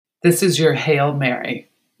This is your Hail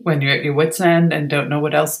Mary. When you're at your wit's end and don't know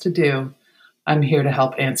what else to do, I'm here to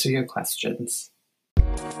help answer your questions.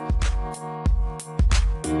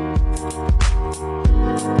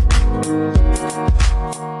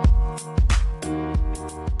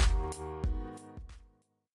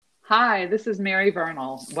 Hi, this is Mary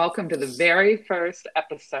Vernal. Welcome to the very first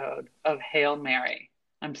episode of Hail Mary.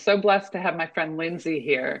 I'm so blessed to have my friend Lindsay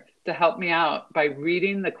here to help me out by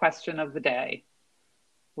reading the question of the day.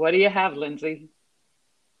 What do you have, Lindsay?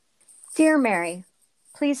 Dear Mary,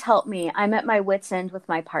 please help me. I'm at my wit's end with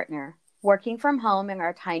my partner. Working from home in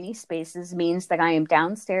our tiny spaces means that I am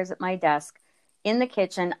downstairs at my desk, in the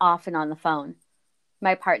kitchen, often on the phone.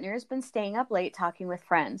 My partner has been staying up late talking with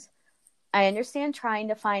friends. I understand trying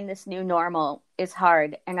to find this new normal is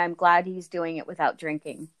hard, and I'm glad he's doing it without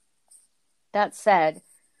drinking. That said,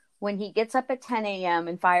 when he gets up at 10 a.m.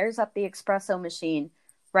 and fires up the espresso machine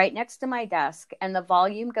right next to my desk, and the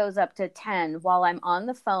volume goes up to 10 while I'm on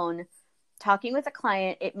the phone talking with a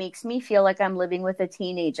client, it makes me feel like I'm living with a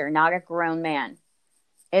teenager, not a grown man.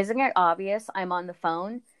 Isn't it obvious I'm on the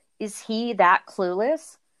phone? Is he that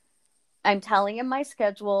clueless? I'm telling him my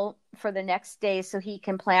schedule for the next day so he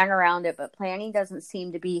can plan around it, but planning doesn't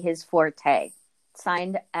seem to be his forte.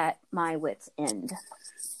 Signed, at my wit's end.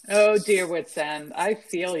 Oh, dear wit's end. I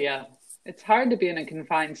feel ya. It's hard to be in a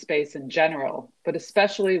confined space in general, but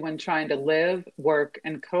especially when trying to live, work,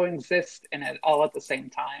 and coexist in it all at the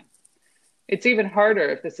same time. It's even harder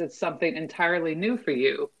if this is something entirely new for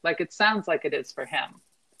you, like it sounds like it is for him.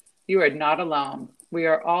 You are not alone. We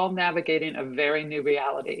are all navigating a very new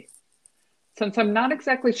reality. Since I'm not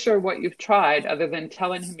exactly sure what you've tried other than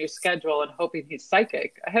telling him your schedule and hoping he's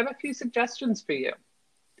psychic, I have a few suggestions for you.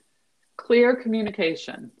 Clear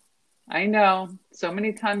communication. I know, so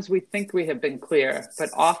many times we think we have been clear, but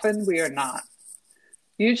often we are not.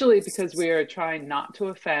 Usually because we are trying not to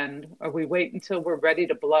offend, or we wait until we're ready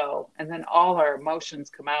to blow, and then all our emotions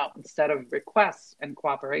come out instead of requests and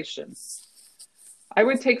cooperation. I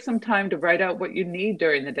would take some time to write out what you need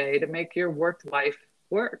during the day to make your work life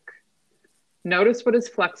work. Notice what is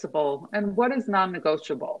flexible and what is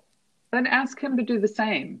non-negotiable. Then ask him to do the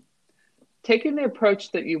same. Taking the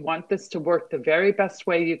approach that you want this to work the very best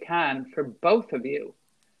way you can for both of you,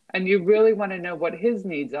 and you really want to know what his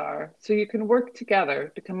needs are so you can work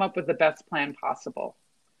together to come up with the best plan possible.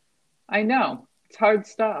 I know, it's hard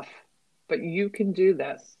stuff, but you can do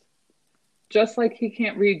this. Just like he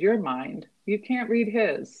can't read your mind, you can't read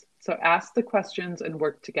his, so ask the questions and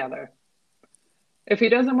work together. If he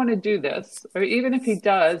doesn't want to do this, or even if he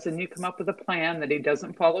does and you come up with a plan that he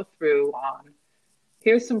doesn't follow through on,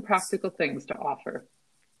 here's some practical things to offer.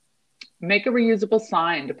 Make a reusable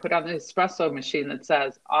sign to put on the espresso machine that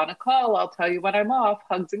says, "On a call, I'll tell you when I'm off,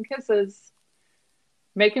 hugs and kisses."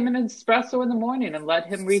 Make him an espresso in the morning and let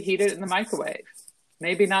him reheat it in the microwave.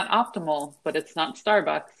 Maybe not optimal, but it's not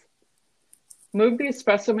Starbucks. Move the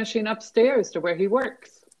espresso machine upstairs to where he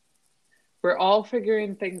works. We're all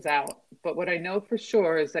figuring things out, but what I know for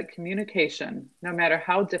sure is that communication, no matter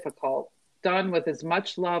how difficult, done with as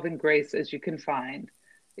much love and grace as you can find,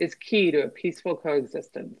 is key to a peaceful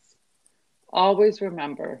coexistence. Always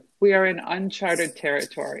remember, we are in uncharted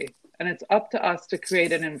territory, and it's up to us to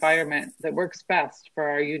create an environment that works best for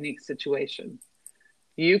our unique situation.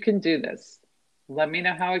 You can do this. Let me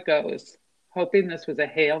know how it goes. Hoping this was a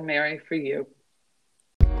Hail Mary for you.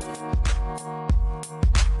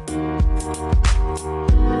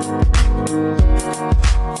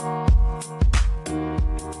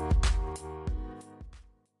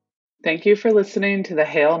 Thank you for listening to the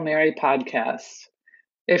Hail Mary podcast.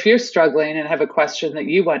 If you're struggling and have a question that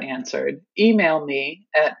you want answered, email me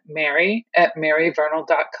at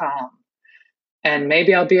mary@maryvernal.com, and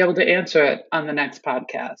maybe I'll be able to answer it on the next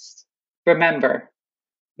podcast. Remember,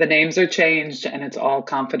 the names are changed and it's all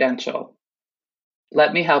confidential.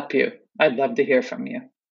 Let me help you. I'd love to hear from you.